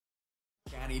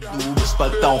Du bist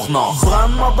bald auch noch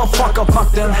dran, Motherfucker,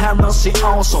 pack den Hennessy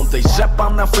aus und ich sepp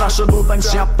an der Flasche, du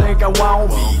denkst, ja, Digga, wow,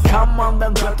 wie kann man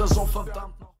denn bitte so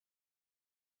verdammt noch...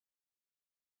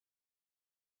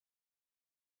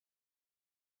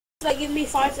 Give me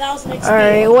 5,000 XP.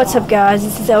 Alright, what's up guys,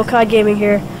 this is LK Gaming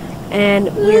here,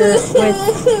 and we're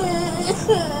with...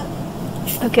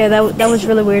 Okay, that was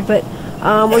really weird, but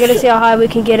we're gonna see how high we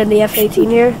can get in the F-18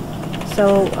 here.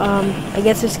 So, I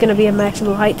guess it's gonna be a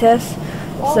maximum height test.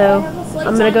 So,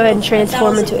 I'm gonna go ahead and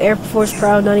transform into Air Force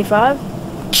Proud 95.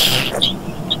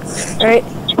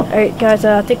 Alright guys,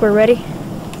 I think we're ready.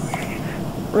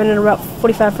 Running about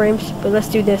 45 frames, but let's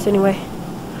do this anyway.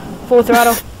 Full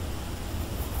throttle.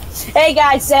 Hey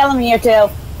guys, Salem here too.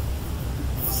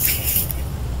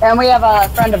 And we have a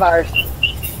friend of ours.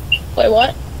 Wait,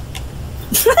 what?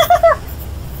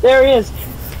 There he is.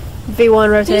 V1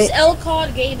 rotate. Who's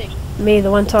LCOD Gaming? Me, the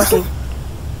one talking.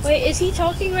 Wait, is he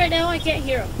talking right now? I can't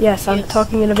hear him. Yes, I'm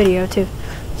talking in a video too.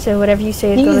 So whatever you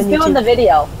say is He's going on YouTube. doing the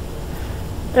video.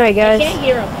 Alright guys, I can't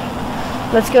hear him.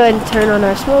 let's go ahead and turn on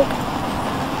our smoke.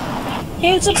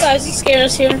 Hey, what's up guys? He's scared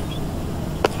us here.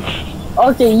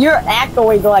 Okay, you're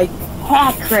echoing like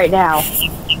heck right now.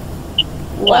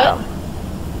 What?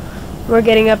 We're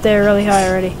getting up there really high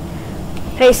already.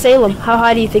 Hey Salem, how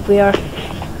high do you think we are?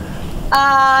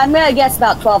 I'm gonna guess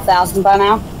about 12,000 by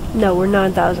now. No, we're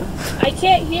 9,000. I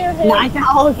can't hear him.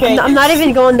 9,000? Okay. I'm not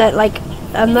even going that, like,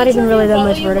 I'm not even really that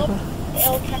much vertical. LCOD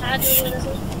or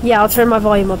whatever. Yeah, I'll turn my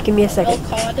volume up. Give me a second.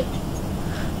 LCOD.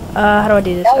 How do I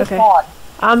do this? That was Okay. hard.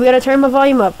 I'm gonna turn my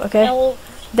volume up, okay?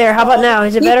 There, how about now?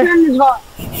 Is it He better? turned his volume.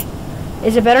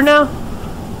 Is it better now?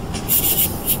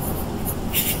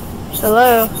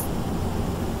 Hello?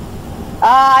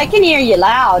 I can hear you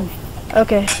loud.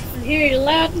 Okay. I hear you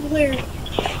loud and clear.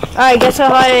 Alright, guess how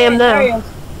high I am There he now. is.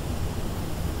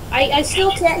 I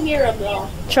still can't hear him though.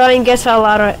 Try and guess how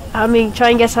loud try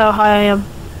and guess how high I am.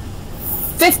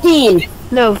 15.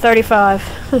 No, 35.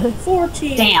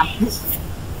 14. Damn.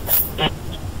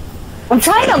 I'm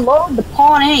trying to load the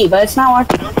Pawn A, but it's not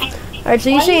working. Alright, so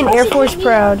you're saying Air Force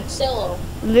Proud Solo.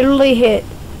 literally hit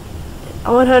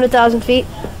 100,000 feet?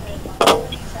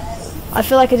 I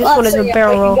feel like I just wanted to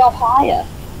barrel roll. Go higher.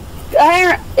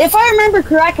 If I remember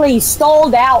correctly, he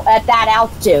stalled out at that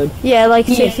altitude. Yeah, like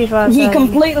 65,000. He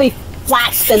completely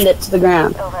flat spinned it to the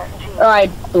ground. Or I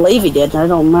believe he did. I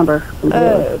don't remember.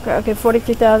 Okay,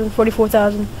 43,000,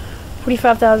 44,000,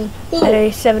 45,000 at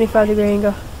a 75 degree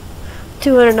angle.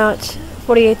 200 knots,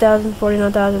 48,000,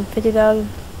 49,000, 50,000.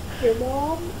 Your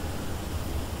mom?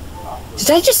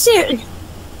 Did I just see it?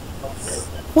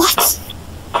 What?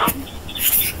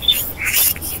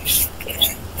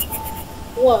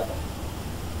 What?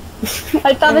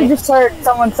 I thought I just heard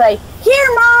someone say, "Here,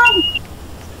 Mom!"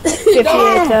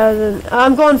 58,000.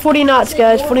 I'm going 40 knots,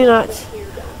 guys, 40 knots.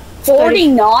 40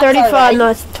 knots? 35 already?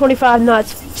 knots, 25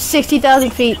 knots,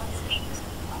 60,000 feet.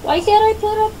 Why can't I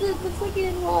put up the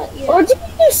freaking what? Yeah. Or did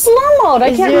you do slow mode? I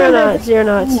can't 0 remember. knots, 0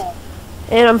 knots.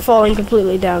 And I'm falling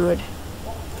completely downward.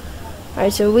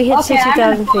 Alright, so we hit Okay,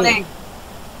 60,000 I'm feet.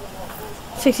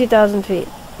 60,000 feet.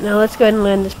 Now let's go ahead and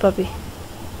land this puppy.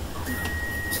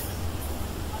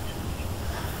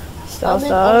 Stall,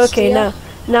 stall. Okay, now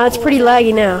it's pretty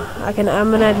laggy now. I'm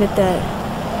gonna admit that.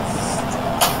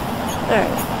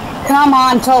 Alright. Come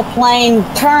on, tow plane,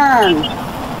 turn.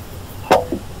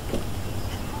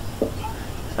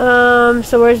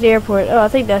 So where's the airport? Oh, I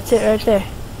think that's it right there.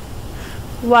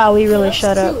 Wow, we really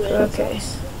shut up. Okay.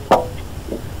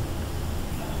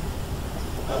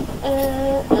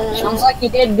 Sounds like you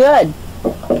did good.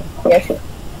 Yes.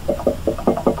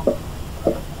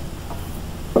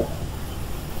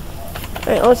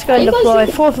 Alright, let's go ahead and deploy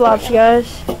full flops, guys.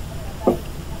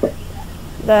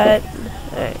 Alright.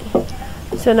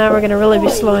 So now we're gonna really be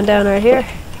slowing down right here.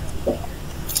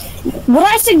 What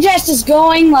I suggest is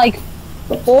going like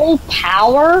full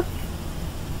power.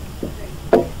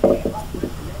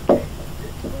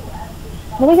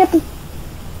 How do I get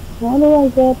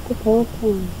the full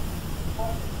plane?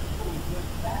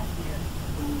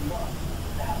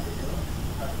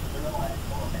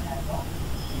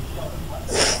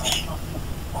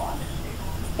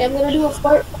 I'm gonna do a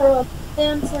flight from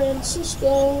San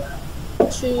Francisco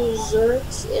to Zurich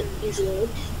in New Zealand.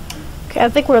 Okay, I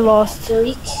think we're lost.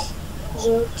 Zurich.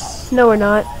 No, we're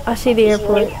not. I see the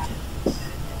airport.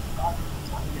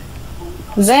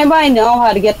 Does anybody know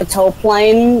how to get the tow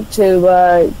plane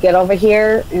to get over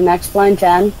here in X-Plane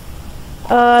 10?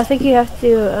 I think you have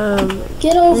to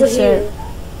Get over reset. here.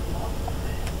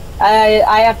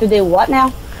 I have to do what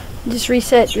now? Just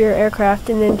reset your aircraft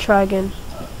and then try again.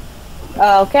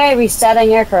 Okay,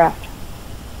 resetting aircraft.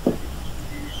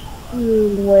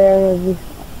 And where is he?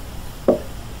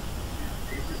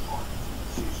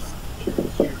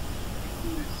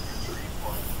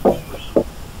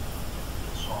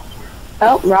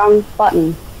 Oh, wrong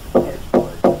button.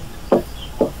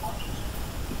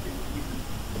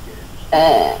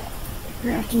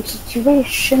 Crafting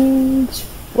situations.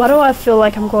 Why do I feel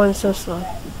like I'm going so slow?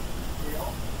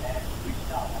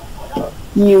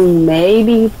 You may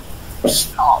be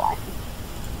stalling.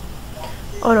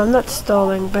 Oh no, I'm not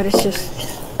stalling, but it's just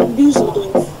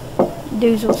Dusseldorf.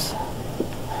 doozles.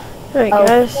 Alright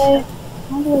guys,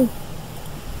 Okay.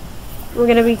 we're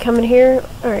gonna be coming here.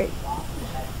 Alright.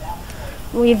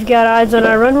 We've got eyes on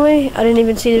our runway. I didn't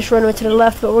even see this runway to the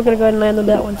left, but we're gonna go ahead and land on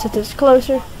that one since it's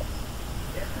closer.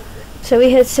 So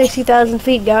we hit 60,000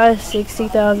 feet, guys.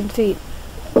 60,000 feet.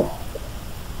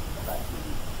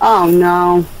 Oh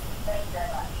no.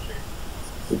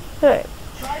 Alright.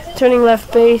 Turning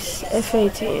left base,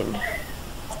 F-18.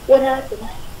 What happened?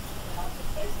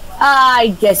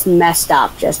 I just messed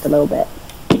up just a little bit.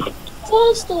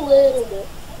 Just a little bit.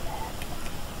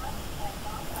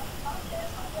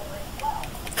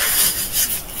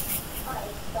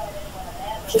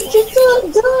 Just a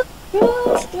little.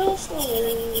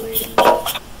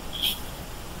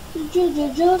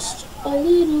 Just a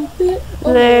little bit.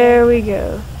 There we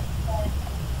go.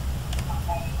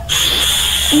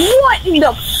 What in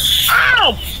the?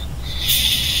 Ow!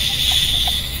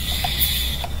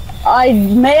 I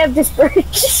may have just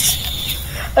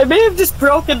I may have just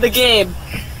broken the game.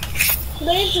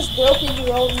 They just broken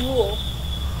your own rule.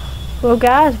 Well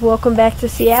guys, welcome back to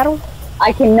Seattle.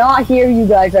 I cannot hear you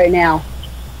guys right now.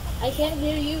 I can't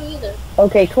hear you either.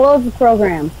 Okay, close the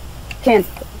program. Can't.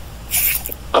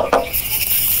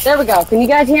 There we go. Can you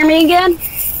guys hear me again?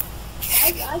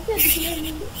 I can hear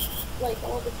you like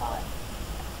all the time.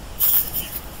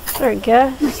 Alright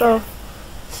guys, so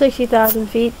 60,000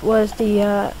 feet was the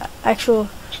actual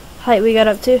height we got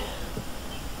up to.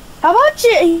 How about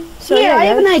you? So, here, yeah, I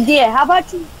have an guys. idea. How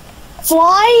about you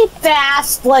fly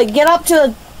fast, like get up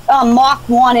to Mach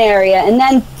 1 area, and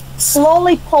then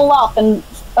slowly pull up and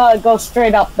go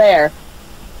straight up there.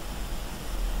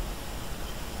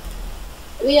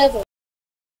 We have a